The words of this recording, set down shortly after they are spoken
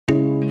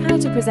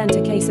to present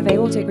a case of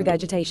aortic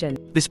regurgitation.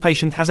 This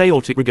patient has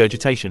aortic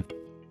regurgitation.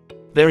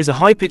 There is a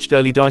high-pitched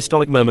early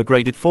diastolic murmur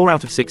graded 4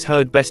 out of 6,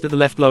 heard best at the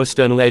left lower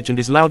sternal edge and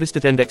is loudest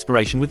at end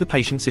expiration with the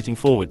patient sitting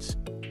forwards.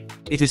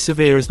 It is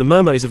severe as the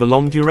murmur is of a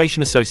long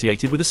duration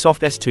associated with a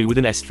soft S2 with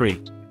an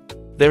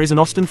S3. There is an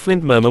Austin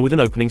Flint murmur with an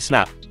opening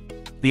snap.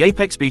 The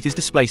apex beat is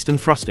displaced and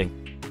thrusting.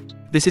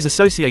 This is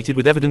associated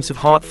with evidence of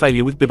heart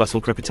failure with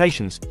bibusal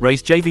crepitations,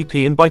 raised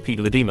JVP and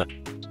bipedal edema.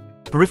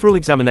 Peripheral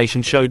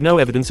examination showed no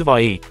evidence of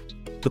IE.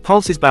 The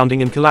pulse is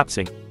bounding and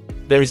collapsing.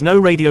 There is no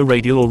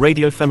radio-radial or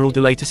radio-femoral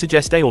delay to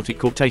suggest aortic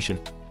coarctation.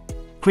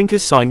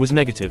 Quincke's sign was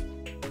negative.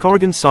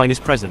 Corrigan's sign is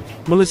present.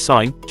 Muller's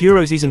sign,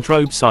 Durosi's and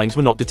Trobe's signs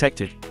were not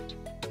detected.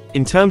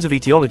 In terms of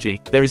etiology,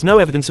 there is no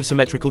evidence of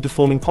symmetrical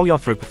deforming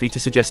polyarthropathy to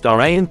suggest RA,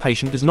 and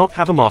patient does not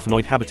have a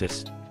Marfanoid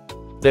habitus.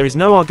 There is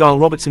no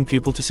Argyll-Robertson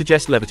pupil to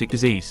suggest levitic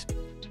disease.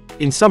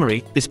 In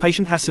summary, this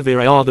patient has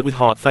severe AR that with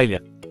heart failure.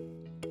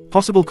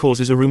 Possible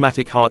causes are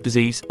rheumatic heart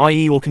disease,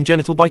 IE or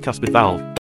congenital bicuspid valve.